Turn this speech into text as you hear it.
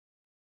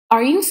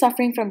Are you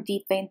suffering from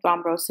deep vein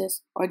thrombosis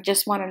or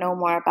just want to know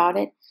more about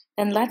it?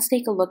 Then let's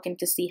take a look in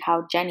to see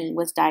how Jenny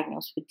was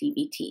diagnosed with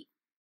DVT.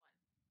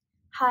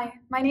 Hi,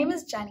 my name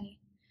is Jenny.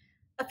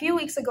 A few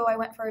weeks ago, I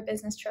went for a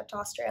business trip to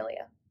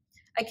Australia.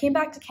 I came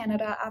back to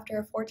Canada after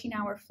a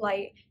 14-hour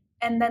flight,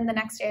 and then the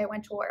next day I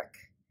went to work.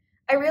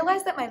 I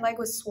realized that my leg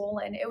was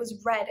swollen, it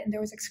was red, and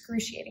there was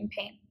excruciating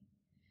pain.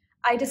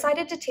 I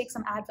decided to take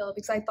some Advil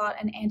because I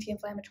thought an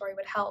anti-inflammatory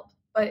would help,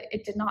 but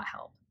it did not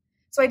help.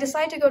 So I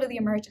decided to go to the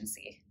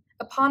emergency.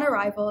 Upon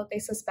arrival, they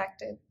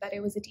suspected that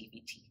it was a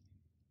DVT.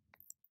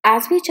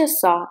 As we just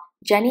saw,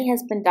 Jenny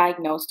has been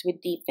diagnosed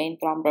with deep vein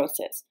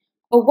thrombosis.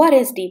 But what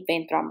is deep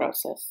vein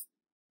thrombosis?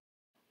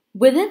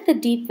 Within the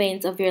deep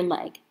veins of your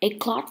leg, a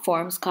clot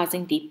forms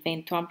causing deep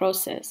vein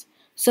thrombosis.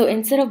 So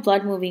instead of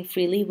blood moving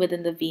freely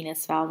within the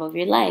venous valve of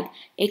your leg,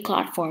 a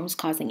clot forms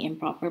causing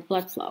improper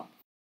blood flow.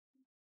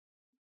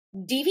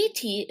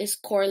 DVT is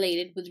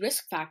correlated with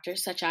risk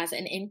factors such as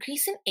an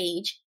increase in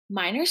age,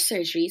 minor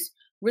surgeries,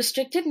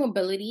 restricted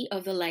mobility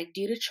of the leg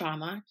due to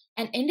trauma,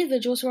 and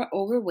individuals who are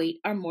overweight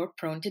are more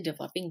prone to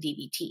developing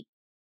DVT.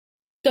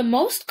 The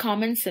most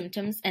common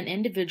symptoms an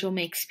individual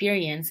may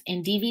experience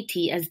in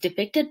DVT as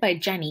depicted by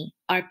Jenny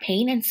are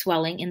pain and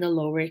swelling in the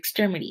lower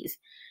extremities.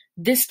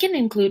 This can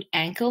include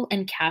ankle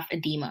and calf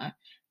edema.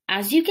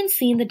 As you can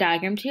see in the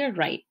diagram to your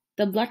right,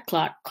 the blood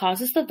clot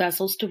causes the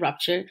vessels to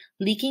rupture,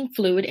 leaking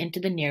fluid into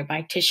the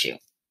nearby tissue.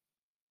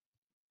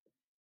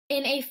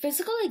 In a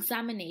physical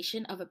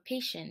examination of a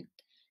patient,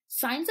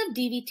 signs of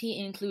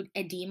DVT include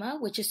edema,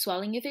 which is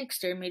swelling of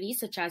extremities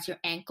such as your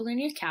ankle and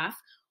your calf,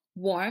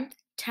 warmth,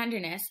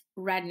 tenderness,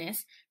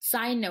 redness,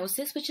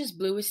 cyanosis, which is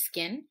bluish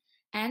skin,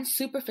 and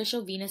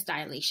superficial venous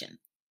dilation.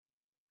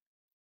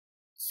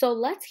 So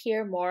let's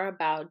hear more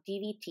about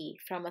DVT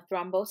from a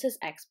thrombosis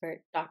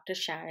expert, Dr.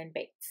 Shannon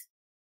Bates.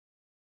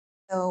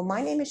 So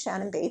my name is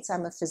Shannon Bates.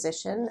 I'm a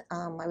physician.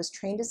 I was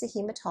trained as a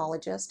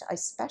hematologist. I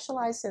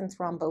specialize in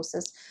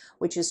thrombosis,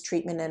 which is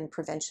treatment and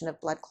prevention of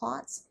blood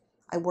clots.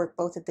 I work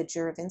both at the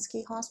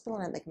Juravinsky Hospital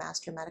and at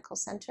McMaster Medical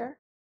Center.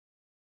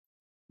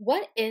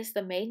 What is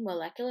the main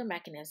molecular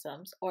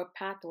mechanisms or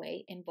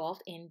pathway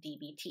involved in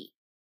DVT?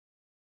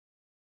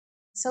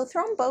 So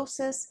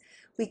thrombosis,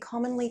 we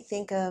commonly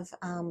think of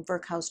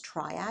Virchow's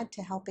triad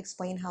to help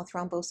explain how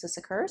thrombosis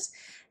occurs.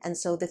 And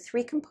so the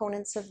three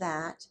components of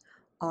that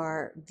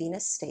are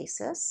venous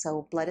stasis,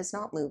 so blood is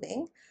not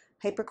moving,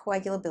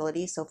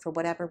 hypercoagulability, so for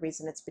whatever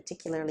reason it's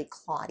particularly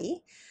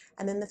clotty,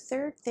 and then the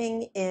third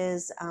thing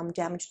is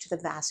damage to the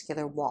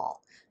vascular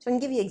wall. So I can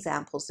give you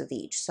examples of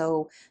each.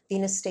 So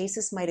venous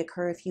stasis might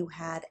occur if you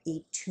had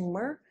a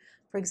tumor,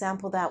 for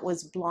example, that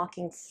was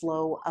blocking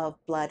flow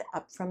of blood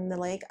up from the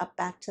leg, up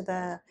back to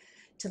the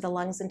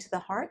lungs and to the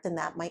heart, then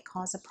that might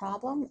cause a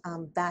problem.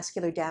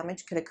 Vascular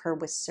damage could occur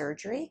with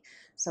surgery.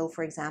 So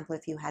for example,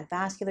 if you had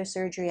vascular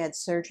surgery, had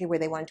surgery where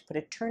they wanted to put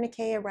a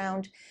tourniquet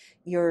around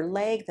your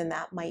leg, then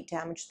that might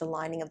damage the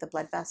lining of the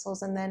blood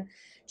vessels. And then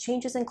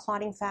changes in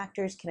clotting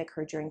factors can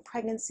occur during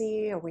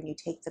pregnancy or when you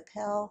take the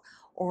pill,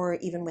 or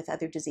even with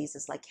other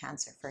diseases like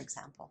cancer, for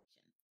example.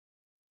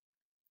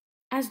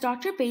 As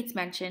Dr. Bates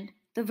mentioned,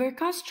 the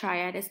Virchow's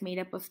triad is made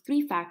up of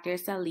three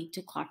factors that lead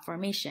to clot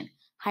formation: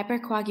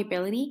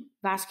 hypercoagulability,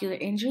 vascular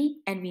injury,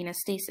 and venous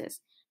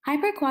stasis.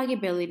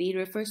 Hypercoagulability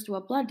refers to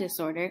a blood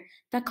disorder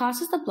that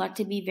causes the blood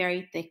to be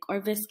very thick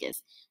or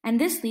viscous, and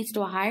this leads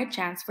to a higher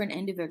chance for an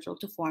individual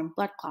to form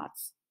blood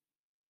clots.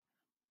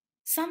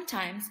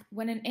 Sometimes,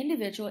 when an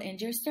individual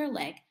injures their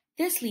leg,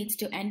 this leads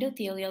to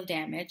endothelial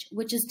damage,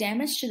 which is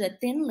damage to the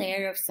thin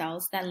layer of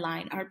cells that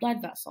line our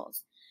blood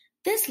vessels.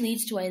 This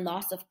leads to a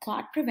loss of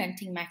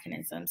clot-preventing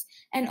mechanisms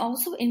and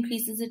also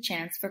increases the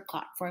chance for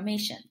clot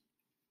formation.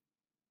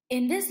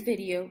 In this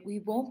video, we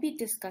won't be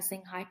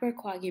discussing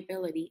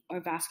hypercoagulability or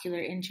vascular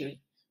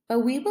injury, but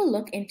we will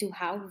look into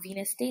how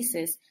venous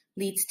stasis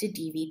leads to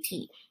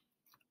DVT.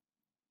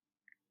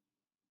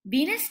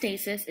 Venous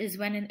stasis is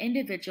when an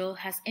individual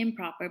has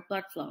improper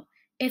blood flow.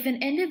 If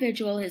an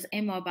individual is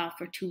immobile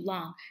for too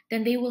long,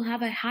 then they will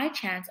have a high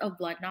chance of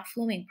blood not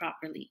flowing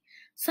properly.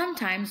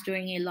 Sometimes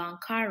during a long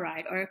car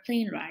ride or a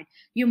plane ride,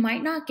 you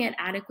might not get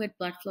adequate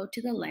blood flow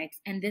to the legs,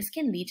 and this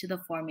can lead to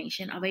the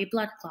formation of a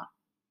blood clot.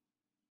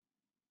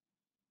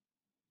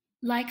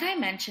 Like I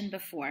mentioned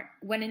before,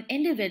 when an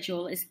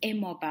individual is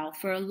immobile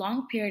for a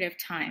long period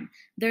of time,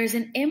 there is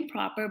an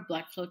improper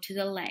blood flow to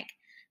the leg.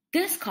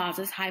 This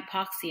causes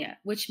hypoxia,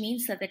 which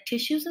means that the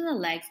tissues in the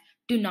legs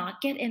do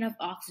not get enough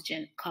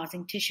oxygen,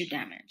 causing tissue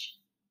damage.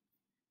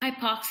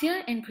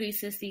 Hypoxia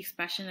increases the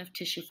expression of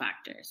tissue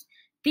factors.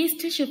 These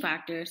tissue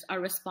factors are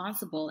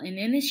responsible in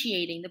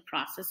initiating the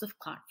process of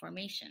clot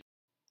formation.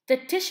 The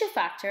tissue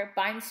factor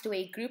binds to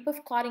a group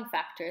of clotting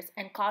factors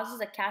and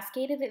causes a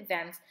cascade of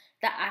events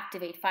that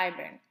activate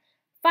fibrin.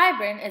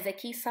 Fibrin is a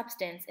key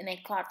substance in a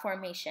clot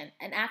formation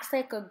and acts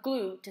like a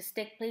glue to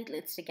stick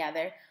platelets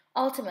together,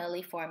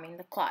 ultimately forming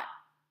the clot.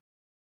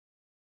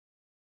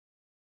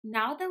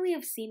 Now that we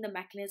have seen the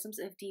mechanisms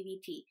of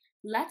DVT,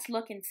 let's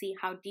look and see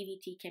how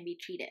DVT can be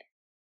treated.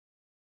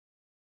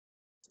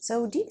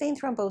 So deep vein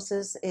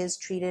thrombosis is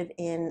treated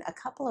in a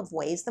couple of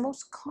ways. The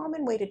most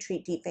common way to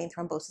treat deep vein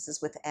thrombosis is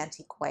with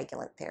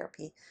anticoagulant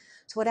therapy.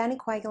 So what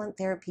anticoagulant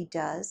therapy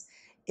does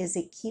is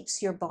it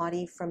keeps your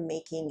body from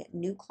making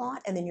new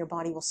clot, and then your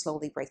body will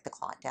slowly break the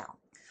clot down.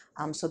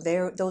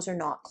 Those are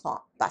not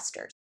clot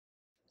busters.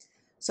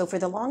 So for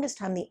the longest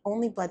time, the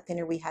only blood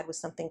thinner we had was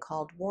something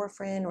called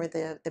warfarin, or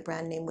the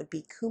brand name would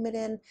be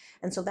Coumadin.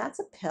 And so that's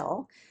a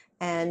pill,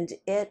 and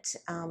it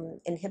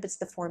inhibits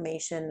the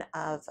formation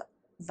of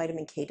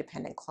vitamin K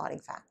dependent clotting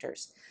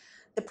factors.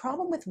 The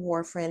problem with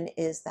warfarin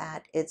is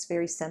that it's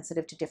very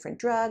sensitive to different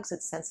drugs,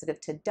 it's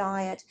sensitive to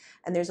diet,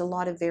 and there's a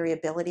lot of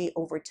variability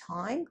over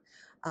time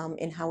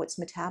in how it's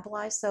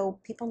metabolized. So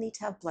people need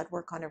to have blood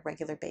work on a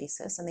regular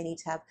basis, and they need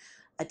to have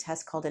a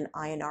test called an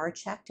INR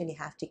checked, and you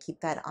have to keep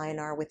that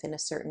INR within a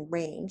certain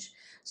range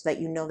so that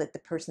you know that the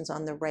person's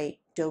on the right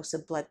dose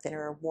of blood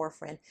thinner or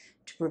warfarin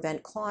to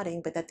prevent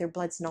clotting, but that their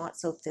blood's not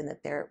so thin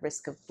that they're at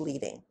risk of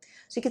bleeding.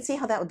 So you can see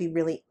how that would be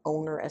really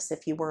onerous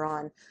if you were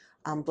on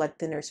blood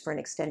thinners for an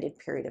extended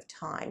period of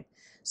time.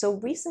 So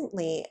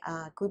recently,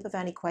 a group of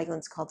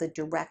anticoagulants called the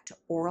direct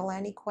oral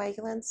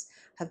anticoagulants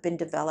have been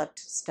developed,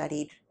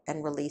 studied,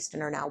 and released,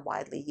 and are now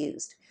widely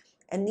used.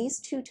 And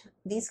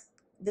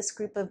this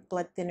group of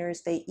blood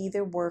thinners, they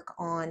either work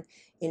on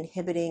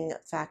inhibiting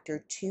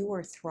factor 2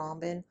 or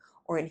thrombin,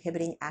 or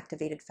inhibiting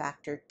activated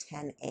factor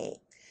 10A.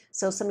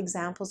 So some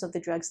examples of the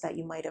drugs that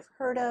you might have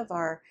heard of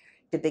are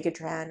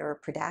Dabigatran or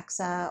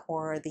Pradaxa,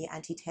 or the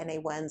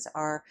anti-10A ones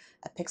are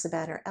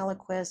apixaban or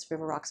Eliquis,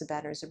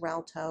 rivaroxaban or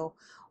Xarelto,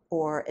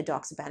 or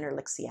edoxaban or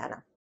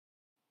Lixiana.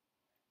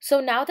 So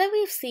now that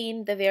we've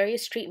seen the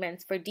various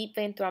treatments for deep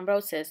vein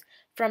thrombosis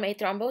from a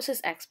thrombosis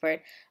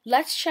expert,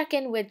 let's check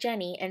in with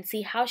Jenny and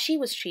see how she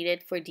was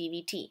treated for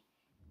DVT.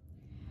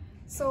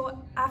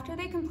 So after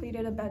they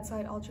completed a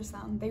bedside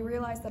ultrasound, they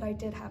realized that I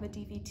did have a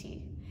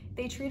DVT.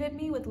 They treated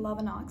me with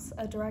Lovenox,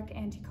 a direct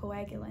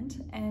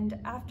anticoagulant, and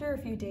after a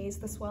few days,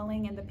 the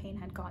swelling and the pain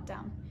had gone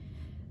down.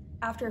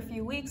 After a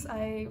few weeks,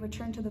 I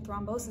returned to the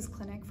thrombosis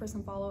clinic for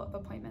some follow-up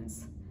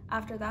appointments.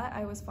 After that,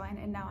 I was fine,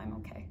 and now I'm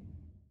okay.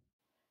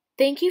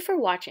 Thank you for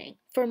watching.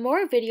 For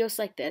more videos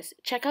like this,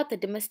 check out the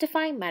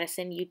Demystifying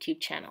Medicine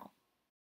YouTube channel.